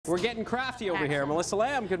We're getting crafty over here. Melissa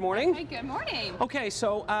Lamb, good morning. Hi, good morning. Okay,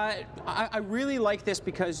 so I really like this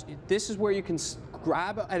because this is where you can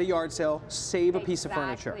grab at a yard sale, save a piece of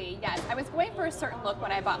furniture. Exactly, yes. I was going for a certain look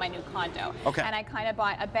when I bought my new condo. Okay. And I kind of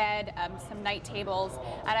bought a bed, some night tables,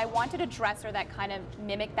 and I wanted a dresser that kind of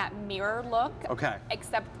mimicked that mirror look. Okay.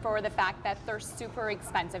 Except for the fact that they're super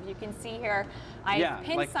expensive. You can see here, I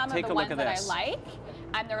pinned like, some of the ones that I like,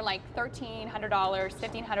 and they're like $1,300,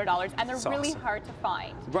 $1,500, and they're really hard to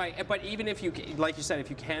find. Right, but even if you, like you said,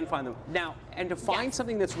 if you can find them. Now, and to find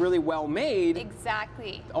something that's really well made,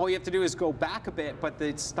 exactly. all you have to do is go back a bit, but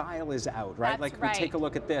the style is out, right? That's like, take a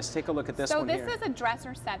look at this, take a look at this one here. So this is a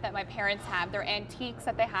dresser set that my parents have. They're antiques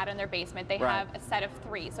that they had in their basement. They have a set of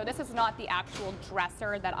 3. So this is not the actual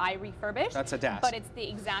dresser that I refurbished. That's a desk. But it's the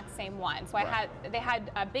exact same one. So they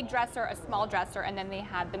had a big dresser, a small dresser, and then they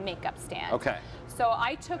had the makeup stand. Okay. So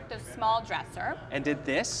I took the small dresser. And did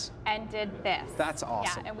this? And did this. That's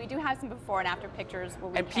awesome. Yeah, and we do have some before and after pictures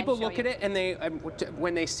where we and people look at it and they,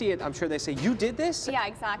 when they see it, I'm sure they say, "You did this?" Yeah,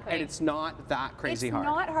 exactly. And it's not that crazy hard. It's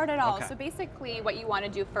not hard at all. Okay. So basically what you want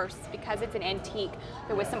to do first, because it's an antique,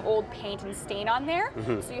 there was some old paint and stain on there,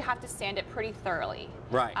 so you have to sand it pretty thoroughly.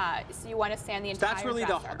 Right. So you want to sand the entire That's really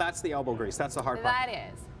dresser. that's the elbow grease. That's the hard part.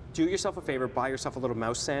 That is. Do yourself a favor, buy yourself a little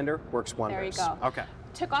mouse sander. Works wonders. There you go. Okay.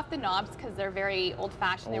 Took off the knobs because they're very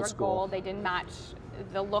old-fashioned. They were school. Gold. They didn't match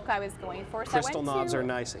the look I was going for. So Crystal knobs are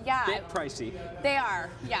nice. Yeah. Bit pricey. They are,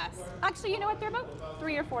 yes. Actually, you know what? They're about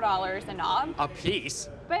 $3 or $4 a knob. A piece.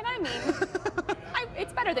 But I mean,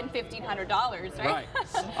 it's better than $1,500, right? Right.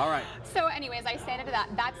 All right. So anyways, I sanded that.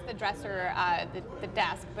 That's the dresser, the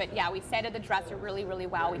desk. But yeah, we sanded the dresser really, really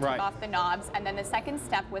well. We took off the knobs. And then the second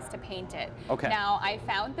step was to paint it. Okay. Now, I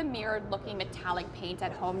found the mirrored looking metallic paint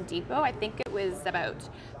at Home Depot. I think it was about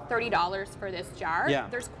 $30 for this jar. Yeah.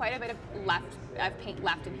 There's quite a bit of paint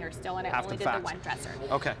left in here still, and I only did the one dresser.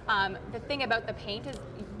 Okay. The thing about the paint is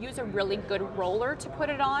use a really good roller to put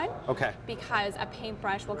it on. Okay. Because a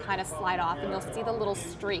paintbrush will kind of slide off, and you'll see the little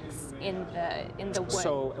streaks in the wood.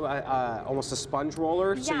 So almost a sponge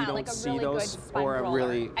roller, yeah, so you don't like a see really those, good sponge or a roller.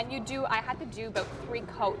 really. And I had to do about 3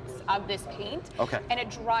 coats of this paint. Okay. And it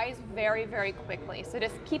dries very, very quickly. So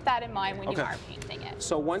just keep that in mind when you are painting it.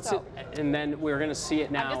 So and then we're going to see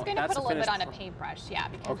it now. I'm just going to put a little bit on a paintbrush,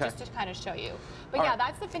 because just to kind of show you. But yeah,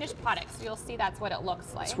 that's the finished product, so you'll see that's what it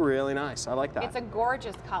looks like. It's really nice. I like that. It's a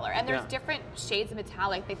gorgeous color, and there's different shades of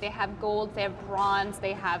metallic. They have gold, they have bronze,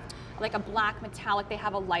 they have like a black metallic, they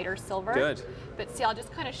have a lighter silver. Good. But see, I'll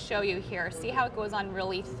just kind of show you here. See how it goes on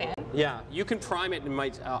really thin? Yeah, you can prime it and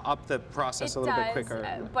might up the process a little bit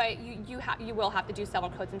quicker. But you will have to do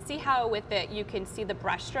several coats, and see how with it you can see the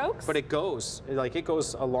brush strokes. But it goes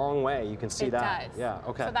a long way. You can see that. It does. Yeah.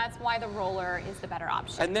 Okay. So that's why the roller is the better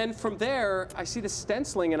option. And then from there, I see the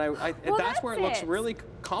stenciling, and that's where it looks really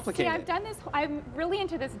complicated. See, I've done this. I'm really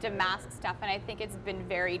into this damask stuff, and I think it's been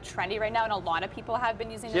very trendy right now, and a lot of people have been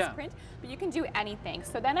using this print. But you can do anything.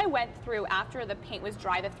 So then I went through, after the paint was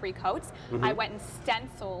dry, the 3 coats, I went and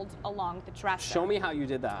stenciled along the dresser. Show me how you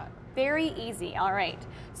did that. Very easy. All right.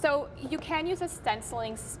 So you can use a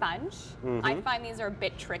stenciling sponge. I find these are a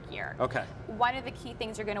bit trickier. Okay. One of the key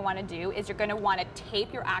things you're going to want to do is you're going to want to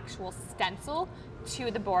tape your actual stencil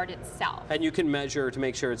to the board itself. And you can measure to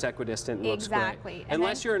make sure it's equidistant and looks great. Exactly.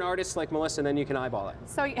 Unless you're an artist like Melissa, then you can eyeball it.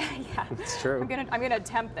 So yeah, it's true. I'm gonna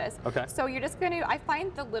attempt this. Okay. So you're just gonna. I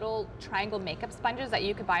find the little triangle makeup sponges that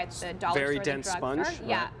you could buy at the dollar store. Very dense sponge.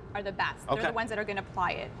 Yeah, are the best. Okay. They're the ones that are gonna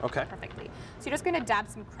apply it perfectly. So you're just gonna dab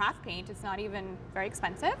some craft paint. It's not even very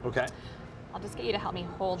expensive. Okay. I'll just get you to help me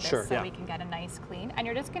hold this so we can get a nice clean. And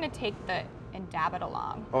you're just gonna take and dab it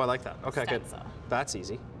along. Oh, I like that. Okay, stencil. Good. That's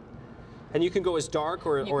easy. And you can go as dark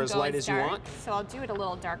or as light as you want? So I'll do it a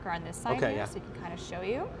little darker on this side here, so you can kind of show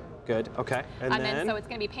you. Good, okay. And then so it's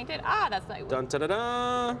going to be painted. That's not. Dun, da, da,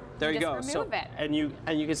 da. There you go. Remove it. And you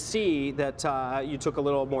can see that you took a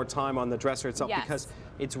little more time on the dresser itself because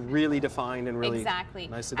it's really defined and really nicely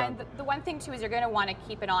done. And the one thing too is you're going to want to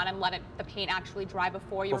keep it on and let the paint actually dry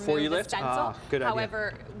before you remove the stencil. Good idea.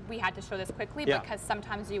 However, we had to show this quickly because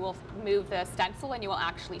sometimes you will move the stencil and you will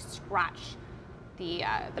actually scratch the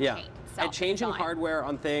paint itself. And changing hardware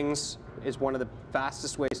on things is one of the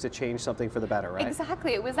fastest ways to change something for the better, right?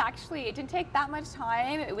 Exactly. It didn't take that much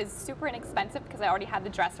time. It was super inexpensive because I already had the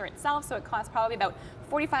dresser itself, so it cost probably about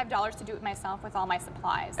 $45 to do it myself with all my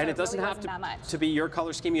supplies. So and it doesn't really have to be your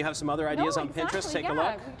color scheme. You have some other ideas on Pinterest. Take a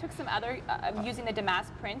look. We took some other, using the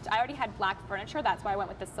damask print. I already had black furniture. That's why I went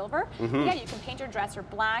with the silver. Yeah, you can paint your dresser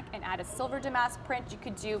black and add a silver damask print. You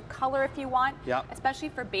could do color if you want, especially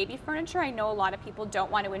for baby furniture. I know a lot of people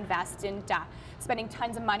don't want to invest invest in spending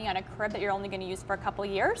tons of money on a crib that you're only going to use for a couple of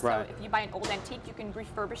years. Right. So if you buy an old antique, you can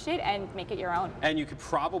refurbish it and make it your own. And you could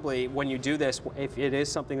probably, when you do this, if it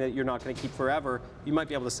is something that you're not going to keep forever, you might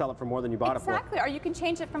be able to sell it for more than you bought it for. Exactly, or you can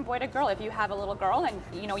change it from boy to girl. If you have a little girl and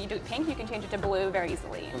you do pink, you can change it to blue very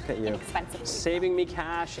easily. Look at you. Inexpensively. Saving me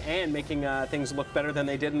cash and making things look better than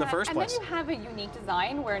they did in the first place. And then you have a unique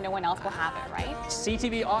design where no one else will have it, right?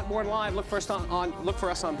 CTV Otmorn Live. Look for us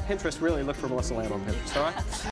on Pinterest. Really, look for Melissa Lamb on Pinterest. All right.